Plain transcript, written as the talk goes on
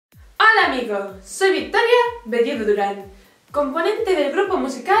Hola amigos, soy Victoria Bellido Durán, componente del grupo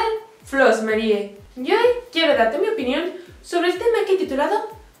musical Flos Mariae, y hoy quiero darte mi opinión sobre el tema que he titulado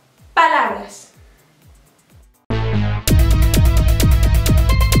Palabras.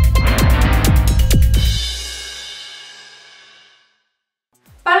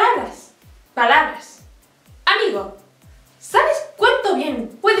 Palabras. Amigo, ¿sabes cuánto bien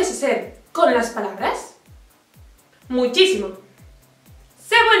puedes hacer con las palabras? Muchísimo.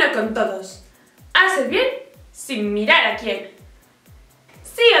 Sé bueno con todos. Haz el bien sin mirar a quién.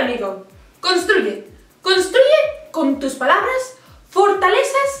 Sí, amigo. Construye con tus palabras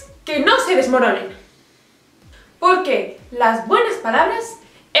fortalezas que no se desmoronen. Porque las buenas palabras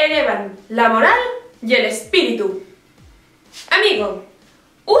elevan la moral y el espíritu. Amigo,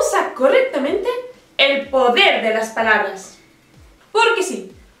 usa correctamente el poder de las palabras. Porque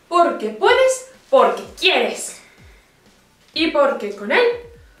sí, porque puedes, porque quieres. Y porque con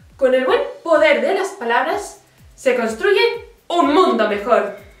el buen poder de las palabras, se construye un mundo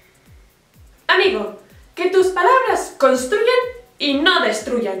mejor. Amigo, que tus palabras construyan y no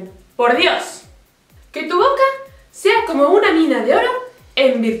destruyan. Por Dios. Que tu boca sea como una mina de oro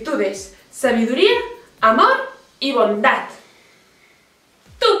en virtudes, sabiduría, amor y bondad.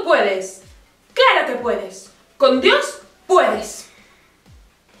 Tú puedes. Claro que puedes. Con Dios puedes.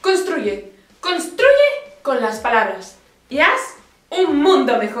 Construye con las palabras y haz un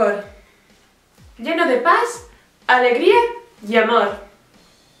mundo mejor, lleno de paz, alegría y amor.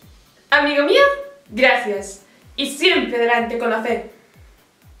 Amigo mío, gracias y siempre adelante con la fe.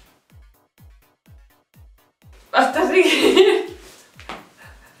 Hasta ríe.